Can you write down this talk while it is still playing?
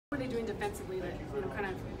What were they doing defensively that kind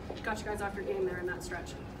of got you guys off your game there in that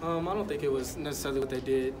stretch? I don't think it was necessarily what they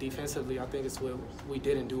did defensively. I think it's what we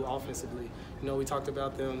didn't do offensively. We talked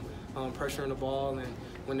about them pressuring the ball, and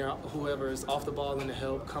when whoever is off the ball in the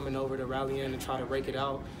help coming over to rally in and try to rake it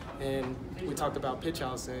out. And we talked about pitch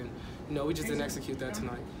outs, and we just didn't execute that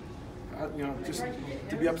tonight. Just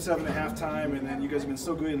to be up 7 at halftime, and then you guys have been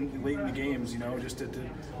so good late in the games, just to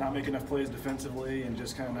not make enough plays defensively and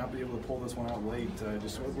just kind of not be able to pull this one out late.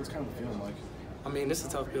 What's kind of the feeling like? I mean, this is a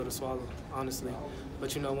tough pill to swallow, honestly.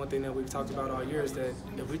 But one thing that we've talked about all year is that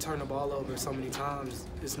if we turn the ball over so many times,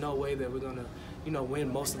 there's no way that we're gonna,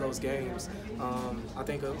 win most of those games. I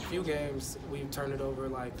think a few games we've turned it over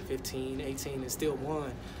like 15, 18, and still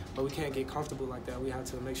won. But we can't get comfortable like that. We have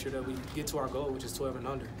to make sure that we get to our goal, which is 12 and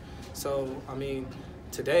under. So, I mean,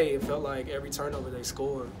 today it felt like every turnover they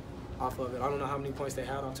scored off of it. I don't know how many points they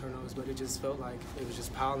had off turnovers, but it just felt like it was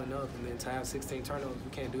just piling up. And then to have 16 turnovers,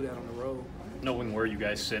 we can't do that on the road. Knowing where you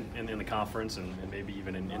guys sit in the conference and maybe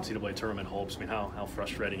even in NCAA tournament hopes, I mean, how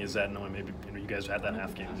frustrating is that knowing maybe you guys had that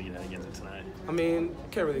half game lead against it tonight? I mean,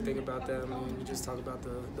 can't really think about that. I mean, we just talked about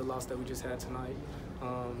the loss that we just had tonight.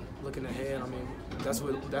 Looking ahead, I mean, that's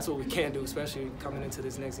what we can do, especially coming into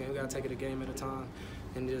this next game. We got to take it a game at a time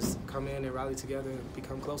and just come in and rally together and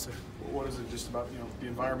become closer. What is it just about the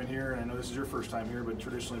environment here? And I know this is your first time here, but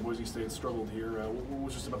traditionally Boise State struggled here. What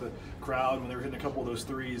was just about the crowd when they were hitting a couple of those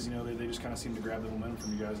threes? They just kind of seemed to grab the momentum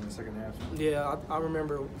from you guys in the second half. Yeah, I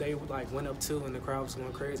remember they went up 2 and the crowd was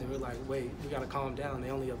going crazy. And we were like, wait, we got to calm down. They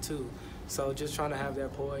only up 2. So just trying to have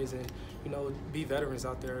that poise and be veterans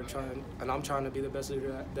out there and I'm trying to be the best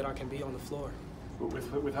leader that I can be on the floor.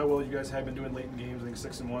 With how well you guys have been doing late in games, I think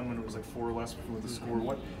 6-1 when it was like 4 or less with the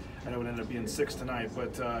score. I know it ended up being 6 tonight,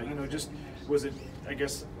 but just was it, I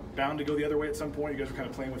guess, bound to go the other way at some point? You guys were kind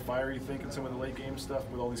of playing with fire, you think, in some of the late game stuff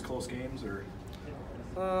with all these close games, or?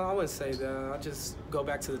 I wouldn't say that. I just go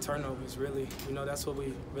back to the turnovers, really. That's what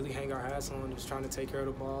we really hang our hats on, is trying to take care of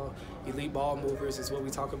the ball. Elite ball movers is what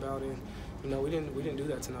we talk about, and we didn't do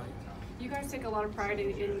that tonight. You guys take a lot of pride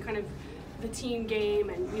in kind of the team game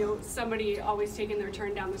and somebody always taking their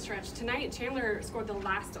turn down the stretch. Tonight, Chandler scored the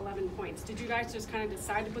last 11 points. Did you guys just kind of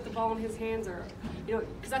decide to put the ball in his hands, or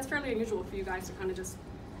because that's fairly unusual for you guys to kind of just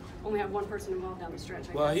only have one person involved down the stretch?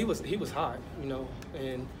 Well, he was hot,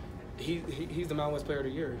 and he's the Mountain West Player of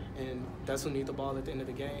the Year, and that's who needs the ball at the end of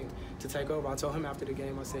the game to take over. I told him after the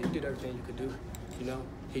game, I said, you did everything you could do.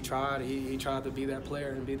 He tried. He tried to be that player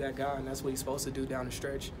and be that guy, and that's what he's supposed to do down the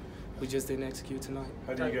stretch. We just didn't execute tonight.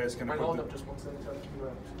 How do you guys kind of hold up just 1 second?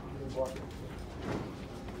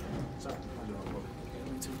 Sorry.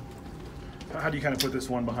 How do you kind of put this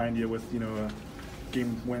one behind you with a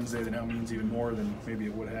game Wednesday that now means even more than maybe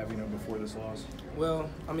it would have before this loss? Well,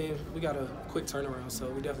 I mean, we got a quick turnaround, so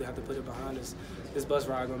we definitely have to put it behind us. This bus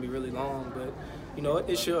ride going to be really long, but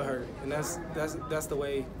it should hurt, and that's the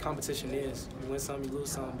way competition is. You win some, you lose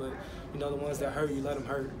some, but the ones that hurt, you let them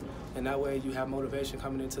hurt. And that way you have motivation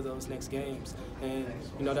coming into those next games. And,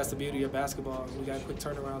 that's the beauty of basketball. We got quick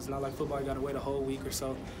turnarounds. Not like football, you got to wait a whole week or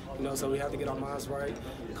so. So we have to get our minds right,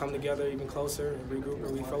 come together even closer, and regroup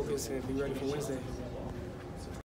and refocus and be ready for Wednesday.